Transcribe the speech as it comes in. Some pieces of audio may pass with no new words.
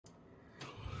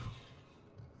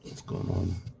what's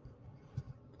going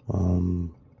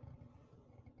on.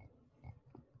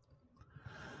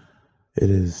 It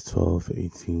is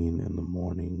 12:18 in the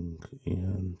morning,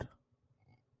 and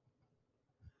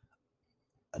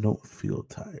I don't feel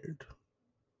tired.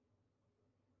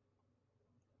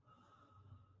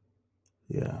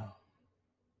 Yeah.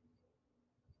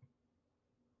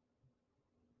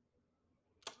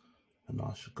 I know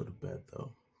I should go to bed,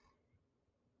 though.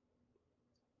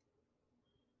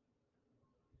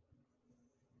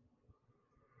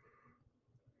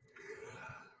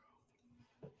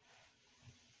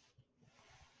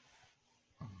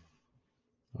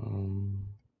 Um,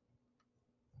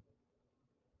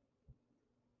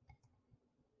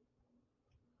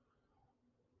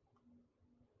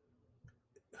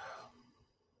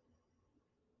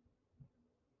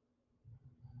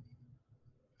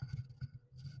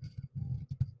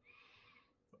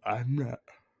 I'm not.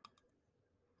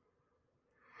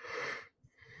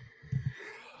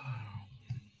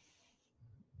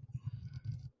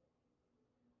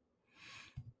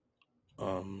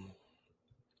 Um,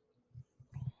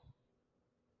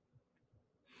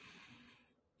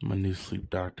 my new sleep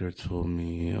doctor told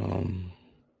me,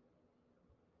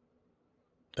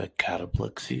 that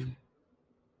cataplexy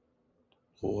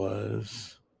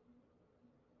was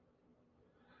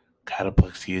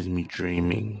cataplexy is me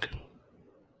dreaming.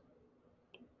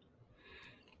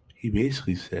 He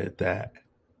basically said that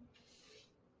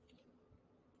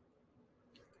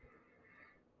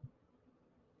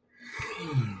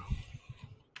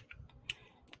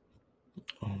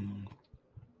um,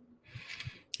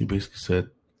 he basically said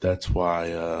that's why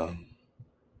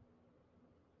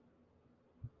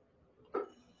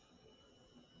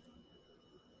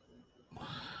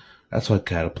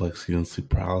cataplexy and sleep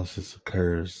paralysis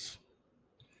occurs.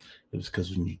 It was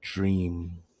because when you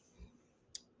dream,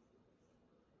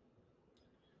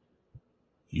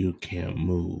 you can't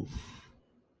move.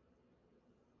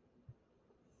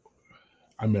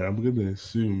 I mean, I'm gonna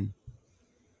assume.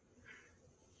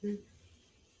 I'm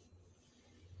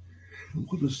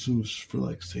gonna assume it's for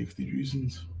like safety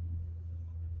reasons.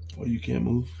 Why you can't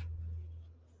move?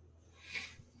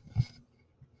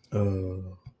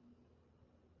 Uh,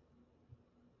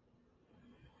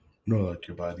 no, like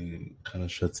your body kind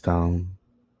of shuts down,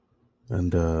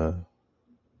 and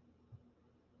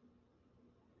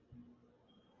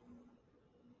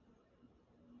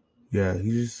yeah,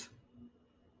 he's.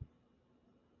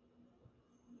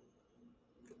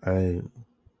 I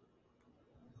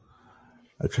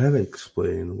try to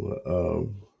explain what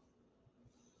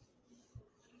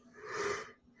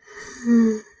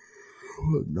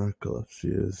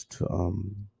narcolepsy is to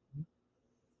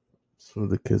some of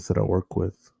the kids that I work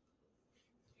with,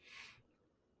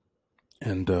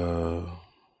 and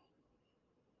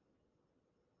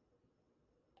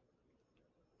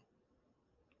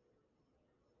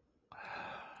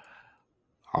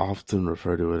I often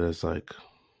refer to it as like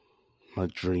my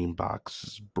dream box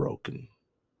is broken.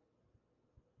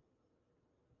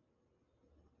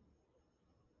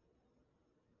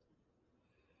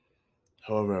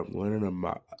 However, I'm learning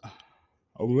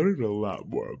a lot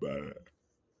more about it.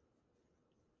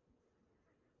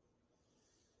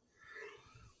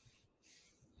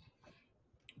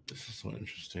 This is so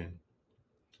interesting.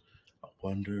 I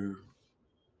wonder.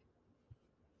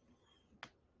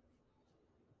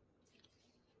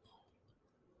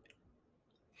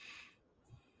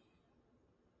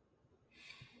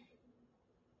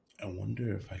 I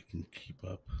wonder if I can keep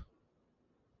up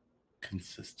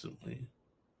consistently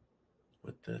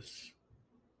with this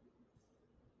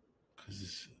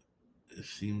because it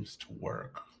seems to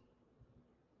work.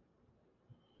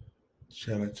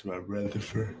 Shout out to my brother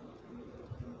for.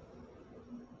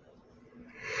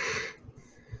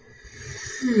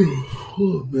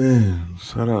 Oh man!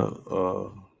 Shout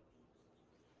out.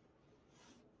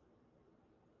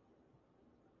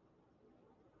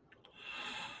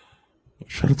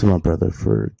 Shout out to my brother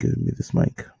for giving me this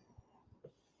mic.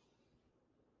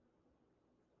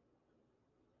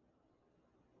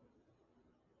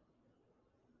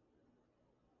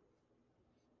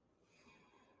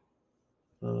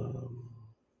 Um,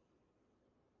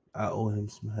 I owe him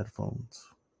some headphones.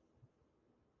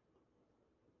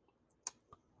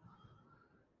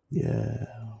 Yeah.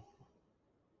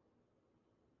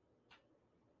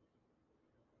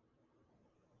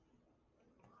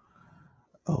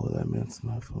 Oh, that meant some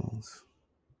headphones.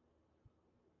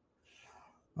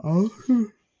 Oh.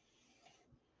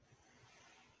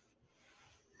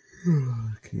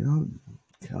 Can y'all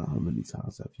count how many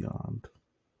times I've yawned?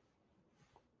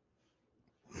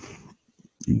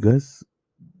 You guys,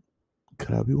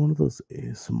 could I be one of those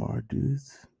ASMR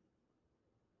dudes?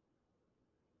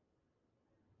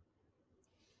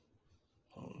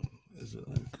 Is it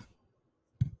like?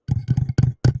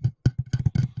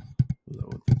 Is that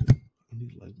what they do? I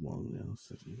need like long nails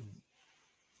to do.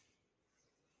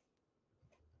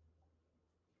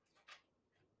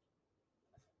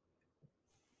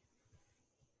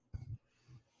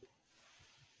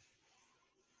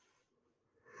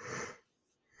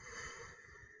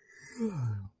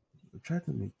 I tried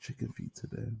to make chicken feet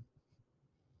today.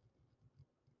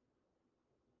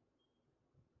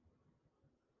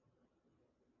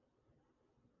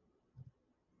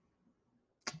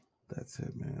 That's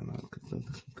it, man. I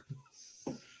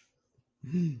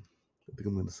think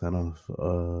I'm gonna sign off.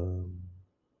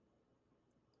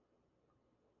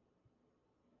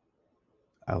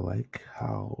 I like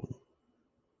how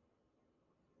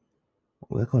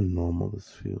normal this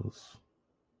feels.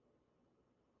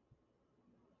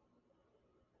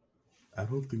 I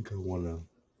don't think I wanna.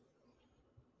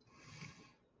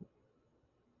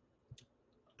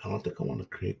 I don't think I want to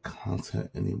create content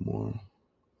anymore.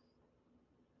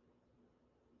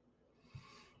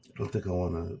 I don't think I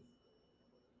want to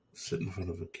sit in front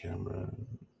of a camera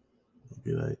and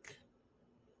be like,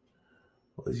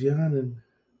 "What's yawning?"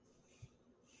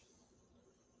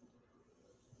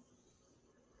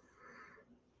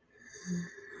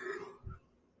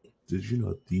 Did you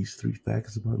know these 3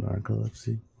 facts about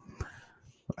narcolepsy?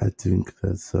 I think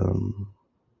that's I don't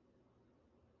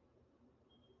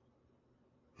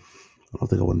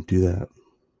think I want to do that.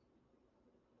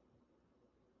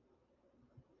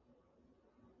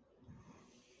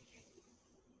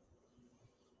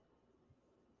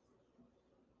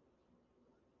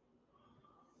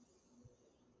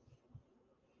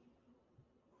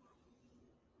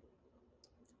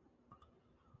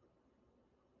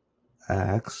 I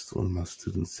asked one of my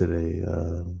students today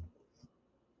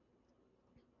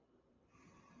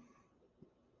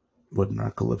what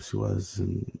narcolepsy was,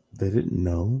 and they didn't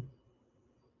know.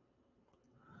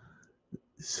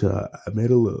 So I made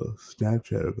a little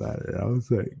Snapchat about it. I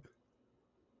was like,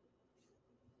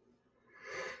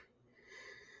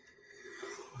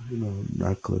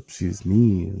 narcolepsy is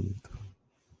me. And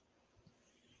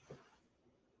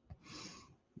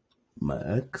my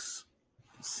ex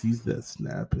sees that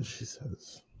snap and she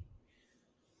says,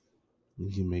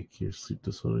 "You can make your sleep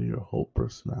disorder your whole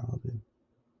personality."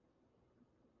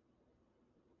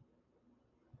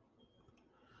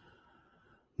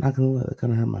 Not gonna lie, that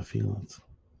kind of hurt my feelings.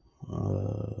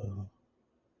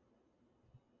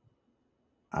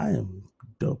 I am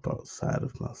dope outside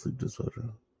of my sleep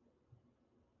disorder.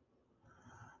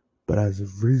 But as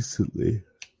of recently,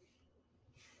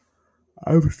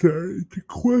 I'm starting to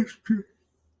question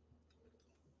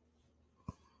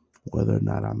whether or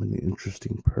not I'm an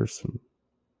interesting person.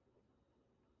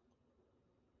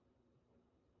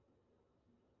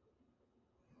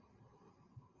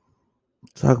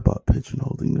 Talk about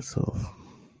pigeonholing yourself.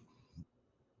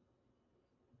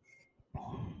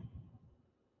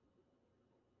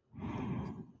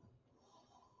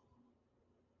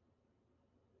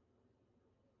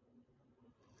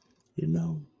 You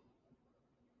know,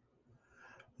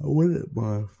 I wouldn't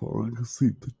mind falling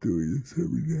asleep to doing this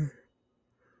every day.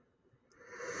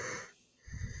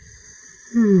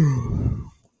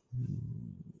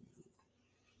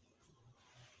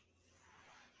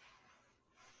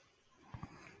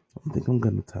 I think I'm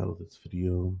gonna title this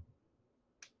video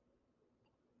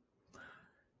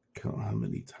 "Count How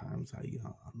Many Times I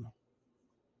Yawn."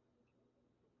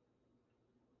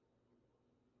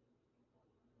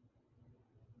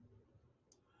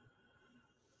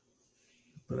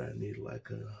 But I need a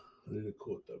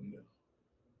cool thumbnail.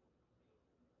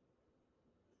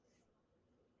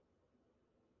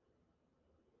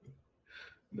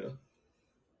 No.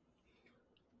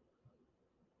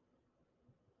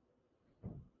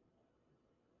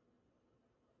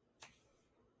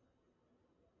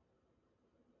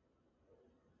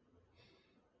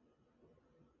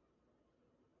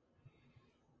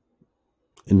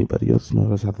 Anybody else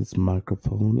notice how this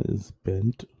microphone is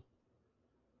bent?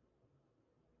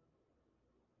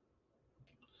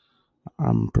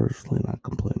 I'm personally not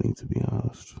complaining, to be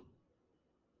honest.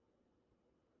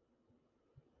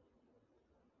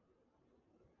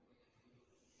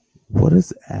 What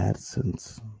is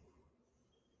AdSense?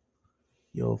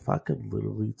 Yo, if I could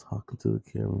literally talk into the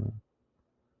camera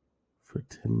for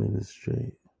 10 minutes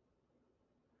straight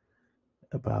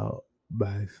about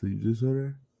my sleep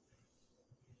disorder,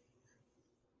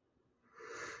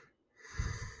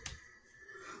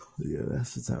 yeah,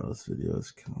 that's the title of this video.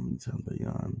 It's "Count How Many Times I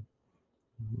Yawn."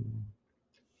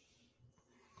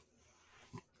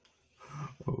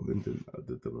 Oh, and then I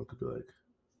could be like,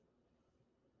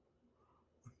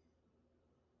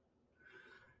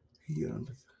 he yawned.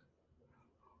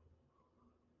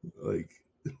 Like,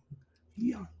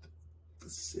 yawned the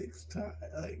sixth time.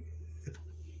 Like,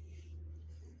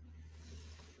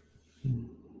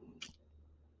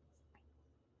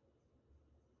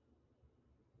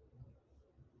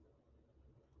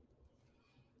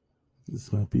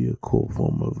 this might be a cool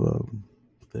form of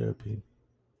therapy.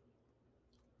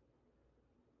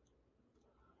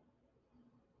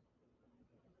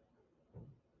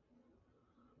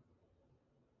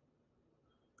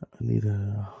 I need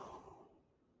a.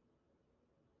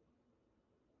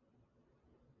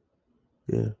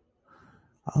 Yeah.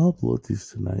 I'll upload these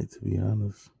tonight, to be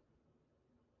honest.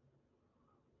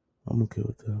 I'm okay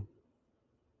with that.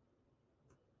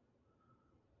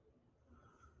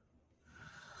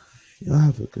 Y'all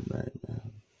have a good night,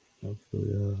 man.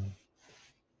 Hopefully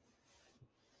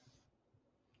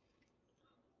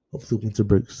winter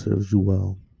break serves you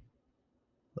well.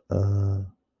 Uh,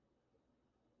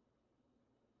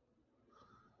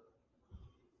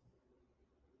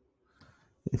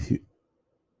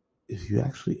 if you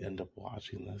actually end up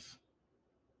watching this,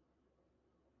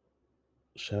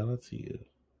 shout out to you.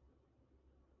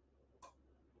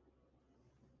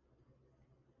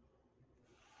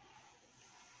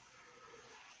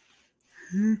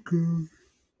 Here goes.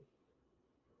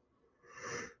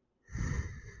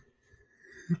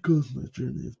 Here goes my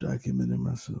journey of documenting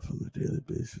myself on a daily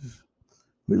basis.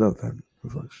 We love that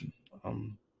reflection. Love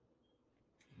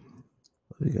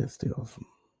you guys. Stay awesome.